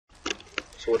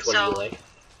So which one do you like?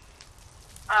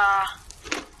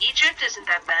 Egypt isn't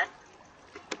that bad.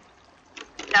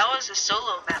 That was a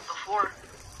solo map before.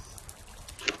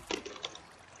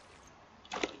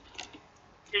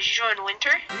 Did you join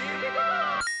Winter?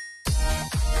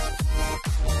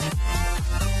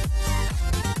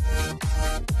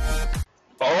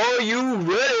 Are you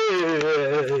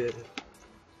ready?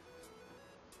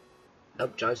 Oh,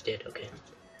 John's dead. Okay.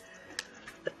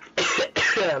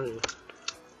 John.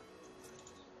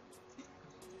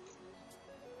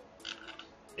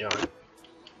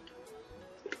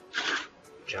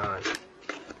 John.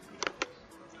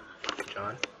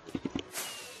 John.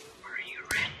 Are you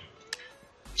ready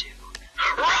to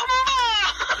rumble?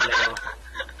 No.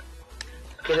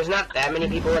 Okay, there's not that many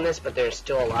people in this, but there's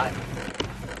still a lot.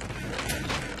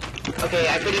 Okay,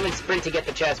 I could even sprint to get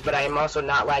the chest, but I am also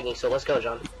not lagging, so let's go,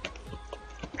 John.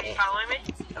 Are you following me?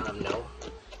 No.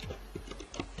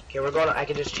 Okay, we're going. I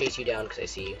can just chase you down because I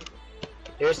see you.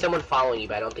 There is someone following you,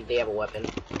 but I don't think they have a weapon.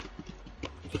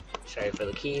 Sorry for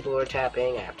the keyboard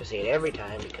tapping. I have to say it every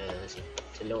time because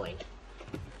it's annoying.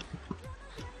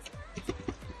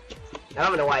 I don't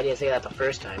even know why I didn't say that the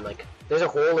first time. Like, there's a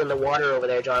hole in the water over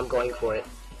there, John. I'm going for it.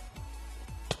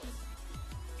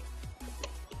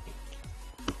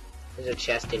 There's a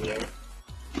chest in here.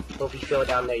 So if you fell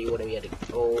down there, you wouldn't be able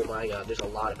to. Oh my god, there's a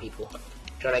lot of people.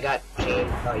 John, I got chain.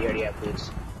 Oh, you already have boots.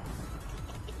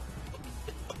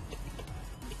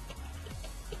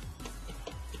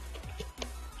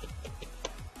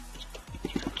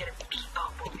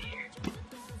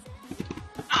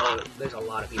 Oh, there's a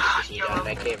lot of people pushing you down, and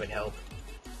I can't even help.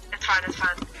 It's fine, it's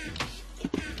fine.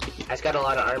 I just got a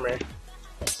lot of armor.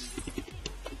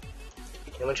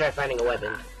 I'm gonna try finding a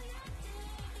weapon.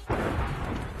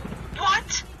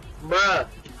 What? Bruh,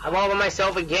 I'm all by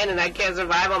myself again, and I can't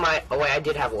survive on my. Oh wait, I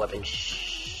did have a weapon.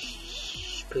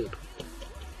 Shh, poop.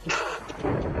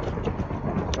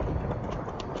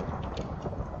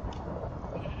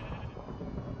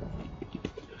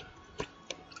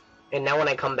 And now when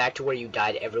I come back to where you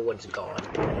died, everyone's gone.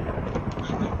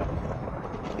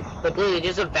 Like literally,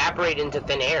 just evaporate into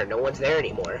thin air. No one's there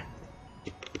anymore.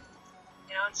 You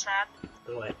know what's sad?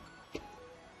 What?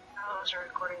 I was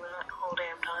recording that whole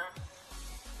damn time.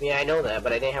 Yeah, I know that,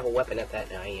 but I didn't have a weapon at that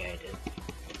time. Yeah, I did.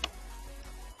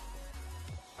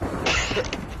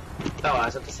 Oh, I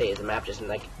was about to say, is the map just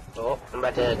like, oh, I'm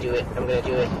about to do it. I'm gonna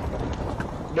do it.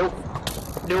 Nope.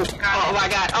 Nope. Oh my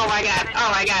god. Oh my god.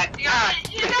 Oh my god. You got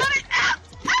it. You got it.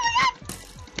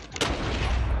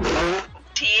 Oh.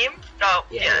 Team? Oh,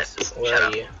 yes. Yeah. Where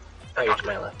are you? Oh, you're to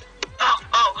my left. Oh,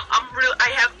 I'm real.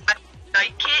 My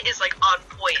kit is like on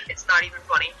point. It's not even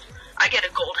funny. I get a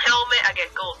gold helmet. I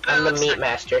get gold boots. I'm the meat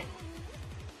master.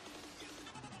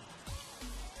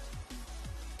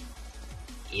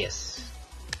 Yes.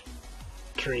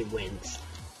 Curry wins.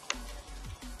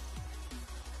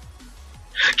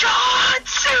 John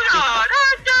Cena!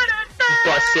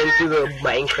 Busting through the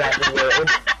Minecraft world.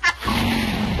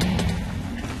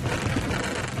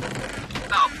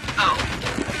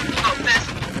 Oh, best.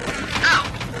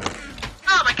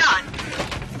 Oh my god.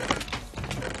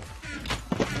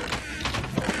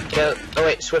 Go. Oh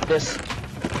wait, swiftness.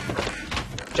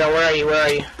 John, where are you? Where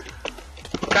are you?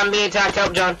 Come be attacked.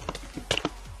 Help, John.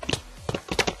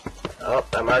 Oh,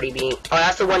 I'm already being. Oh,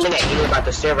 that's the one thing I hate about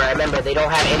the server. I remember they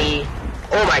don't have any.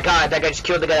 Oh my god, that guy just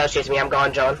killed the guy that was chasing me. I'm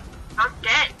gone, John. I'm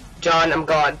dead. John, I'm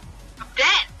gone. I'm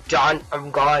dead. John,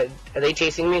 I'm gone. Are they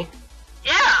chasing me?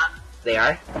 Yeah. They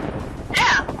are?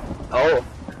 Yeah. Oh.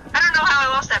 I don't know how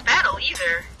I lost that battle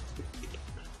either.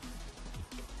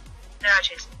 They're not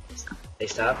chasing me. They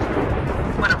stopped?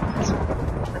 One of them.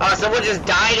 Oh, someone just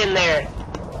died in there.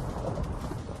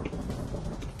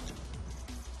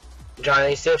 John, are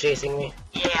they still chasing me?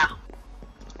 Yeah.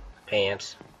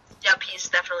 Pants. Yep, he's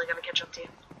definitely gonna catch up to you.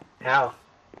 How?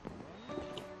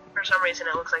 For some reason,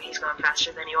 it looks like he's going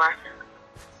faster than you are.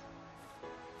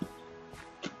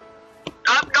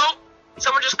 Oh, no!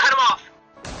 Someone just cut him off.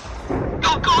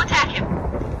 Go attack him.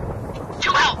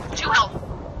 2 health. 2 health.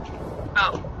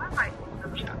 Oh.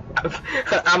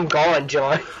 I'm gone,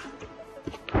 John.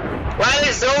 Why are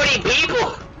there so many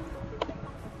people?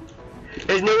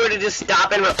 There's nowhere to just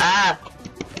stop and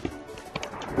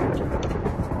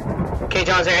Okay,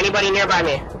 John, is there anybody nearby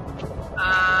me?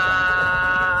 I'll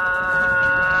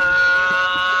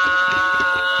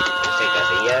take that as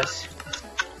a yes.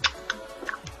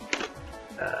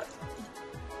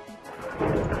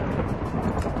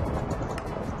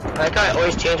 I like how I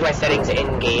always change my settings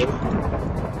in-game.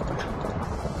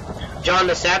 John,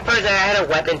 the sad part is that I had a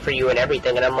weapon for you and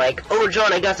everything, and I'm like, oh,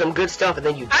 John, I got some good stuff, and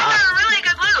then you die. I got a really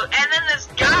good loot, and then this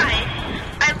guy,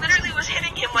 I literally was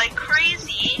hitting him like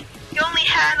crazy. He only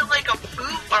had had like a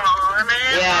boot on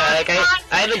it. Yeah, like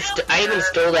I even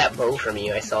stole that bow from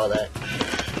you. I saw that.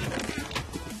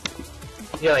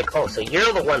 You're like, oh, so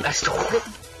you're the one that stole it?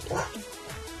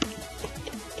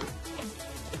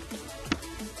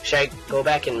 Should I go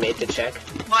back and make the check?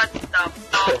 What the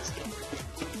fuck?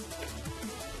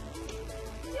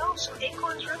 Yo, some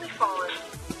acorns really falling.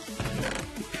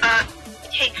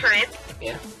 Hey, Corinne.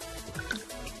 Yeah.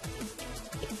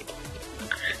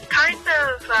 Kind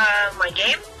of, my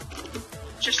game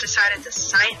just decided to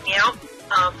sign me out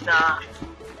of the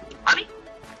lobby.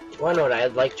 Well, what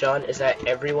I'd like, John, is that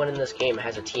everyone in this game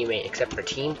has a teammate except for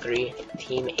Team 3,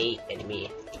 Team 8, and me.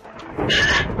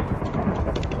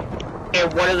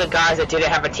 And one of the guys that didn't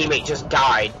have a teammate just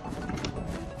died.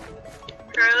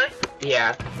 Really?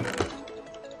 Yeah.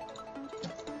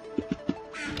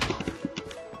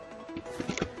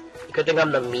 Good thing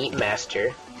I'm the meat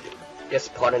master. Just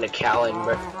spawning a cow in.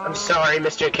 I'm sorry,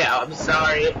 Mr. Cow. I'm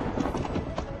sorry.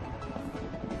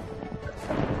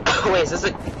 Wait, is this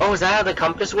a... Oh, is that how the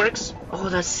compass works? Oh,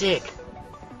 that's sick.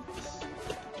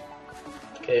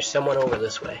 Okay, there's someone over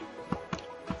this way.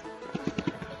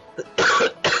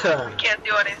 Can't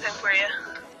do anything for you.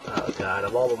 Oh god,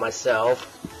 I'm all by myself.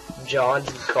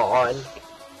 John's gone.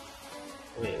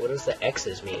 Wait, what does the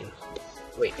X's mean?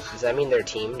 Wait, does that mean they're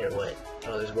teamed or what?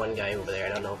 Oh, there's one guy over there. I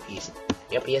don't know if he's...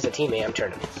 Yep, he has a teammate. I'm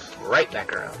turning right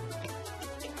back around.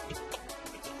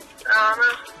 I don't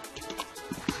know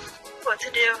what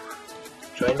to do.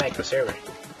 Join back the server.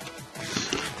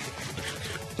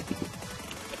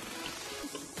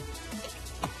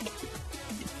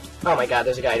 Oh my god,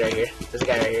 there's a guy right here. There's a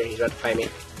guy right here. He's about to fight me.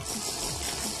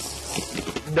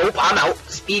 Nope, I'm out.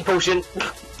 Speed potion.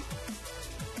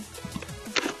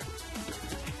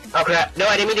 Oh crap. No,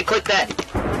 I didn't mean to click that.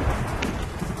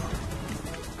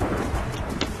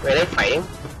 Were they fighting?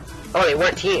 Oh, they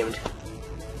weren't teamed.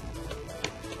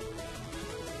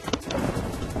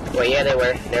 Well, yeah, they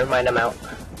were. Never mind, I'm out.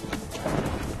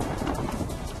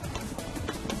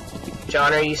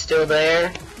 John, are you still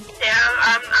there? Yeah,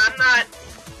 I'm not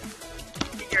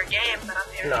in your game, but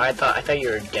I'm here. No, I thought you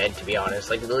were dead, to be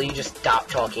honest. Like, literally, you just stopped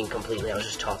talking completely. I was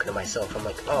just talking to myself. I'm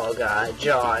like, oh god,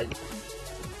 John.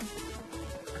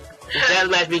 The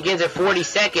deathmatch begins at 40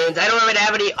 seconds. I don't even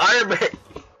have any armor.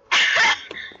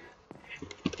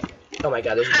 Oh my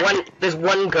god, there's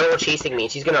one girl chasing me.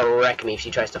 She's gonna wreck me if she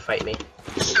tries to fight me.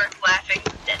 Start laughing.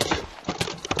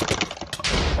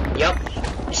 Yep.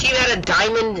 She had a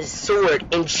diamond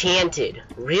sword enchanted.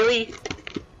 Really?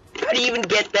 How do you even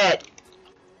get that?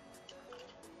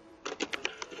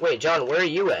 Wait, John, where are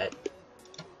you at?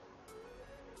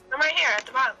 I'm right here at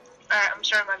the bottom. Alright, I'm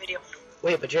starting my video.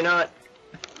 Wait, but you're not...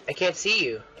 I can't see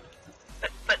you.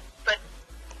 But.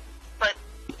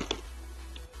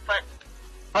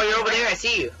 Oh, you're over there, I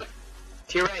see you.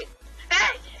 To your right.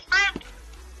 Hey, friend!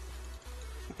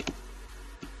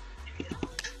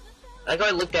 I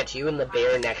I looked at you and the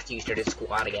bear next to you started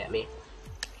squatting at me.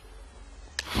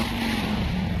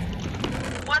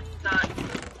 What the?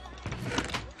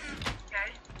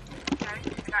 Okay.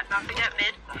 Got nothing at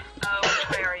mid. Which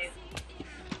way are you?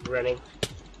 Running.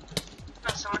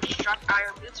 Oh, someone just dropped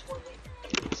iron boots for me.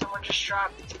 Someone just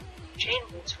dropped chain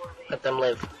boots for me. Let them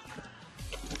live.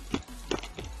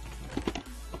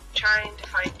 Trying to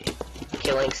find you.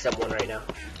 Killing someone right now.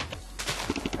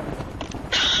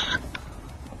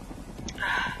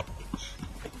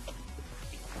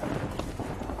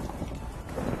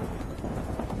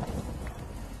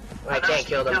 I can't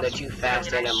kill them, they're too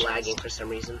fast and I'm lagging for some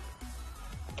reason.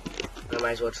 I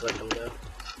might as well just let them go.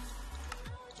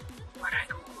 Why'd I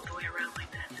go all the way around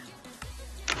like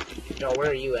that? No, where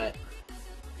are you at?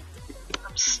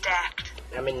 I'm stacked.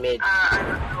 I'm in mid. I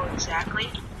don't know exactly.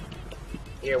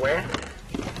 You're where?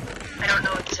 I don't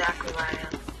know exactly where I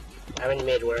am. I'm in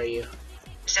mid, where are you?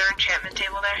 Is there an enchantment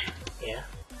table there? Yeah.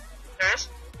 There is?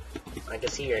 I can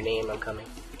see your name, I'm coming.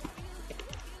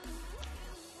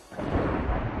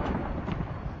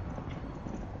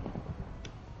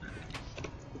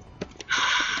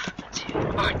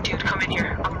 Oh, dude, come in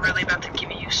here. I'm really about to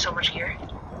give you so much gear.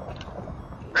 Ready?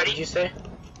 Ready? What did you say?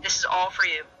 This is all for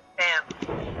you. Bam.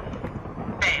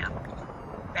 Bam.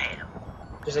 Bam.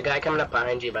 There's a guy coming up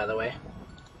behind you, by the way.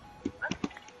 What?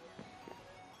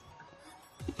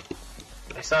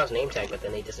 I saw his name tag, but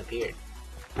then he disappeared.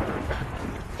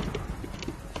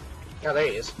 Oh, there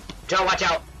he is. John, watch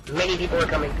out! Many people are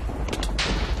coming.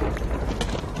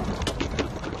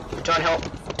 John, help!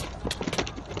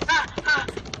 Ah!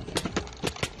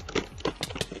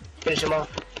 Finish him off.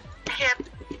 I can't.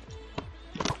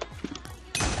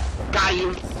 Got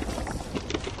you!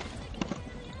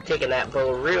 Taking that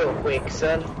bow real quick,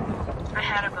 son. I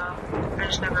had a bow. I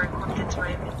just never equipped it to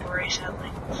my inventory, sadly.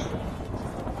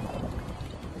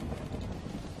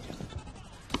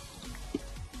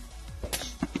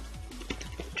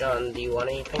 John, do you want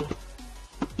anything?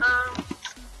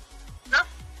 No.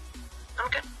 I'm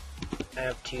good. I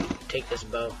have to take this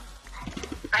bow.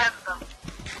 I have a bow.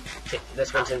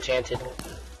 This one's enchanted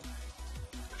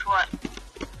With what?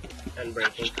 and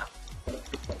breaking.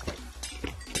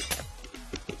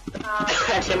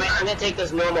 Actually, I'm gonna take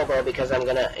this normal bow because I'm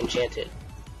gonna enchant it.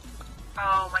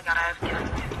 oh my god, I have to.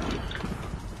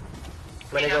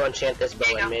 I'm gonna go enchant this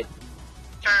bow in mid.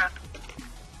 Turn up.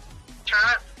 Turn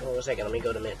up. Hold on a second, let me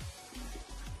go to mid.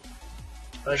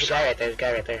 Oh, there's a guy right there, there's a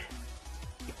guy right there.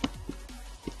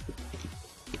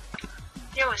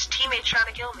 Yo, his teammate's trying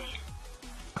to kill me.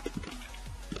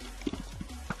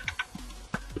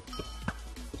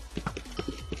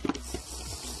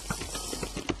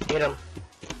 Hit him.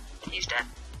 He's dead.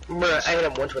 Bruh, I hit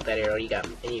him once with that arrow, he got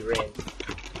me, and he ran.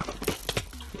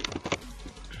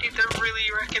 Dude, they're really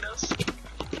wrecking us.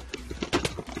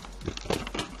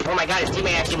 Oh my god, his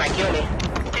teammate actually might kill me.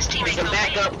 His teammate He's in killed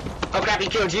back me. up. Oh crap, he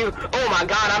killed you. Oh my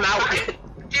god, I'm out.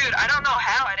 Dude, I don't know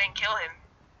how I didn't kill him.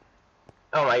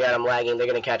 Oh my god, I'm lagging, they're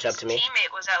gonna catch up to me. His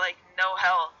teammate was at like no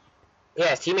health. Yeah,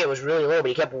 his teammate was really low, but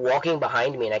he kept walking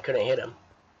behind me and I couldn't hit him.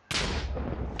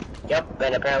 Yep,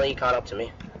 and apparently he caught up to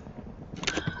me.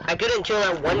 I couldn't kill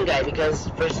that one guy because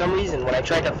for some reason when I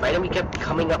tried to fight him, he kept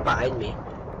coming up behind me.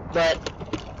 But,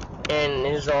 and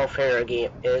it is all fair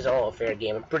game. It is all a fair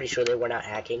game. I'm pretty sure they were not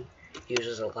hacking. He was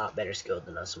just a lot better skilled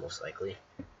than us, most likely.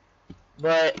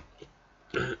 But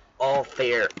all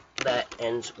fair. That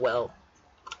ends well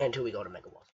until we go to Mega Wall.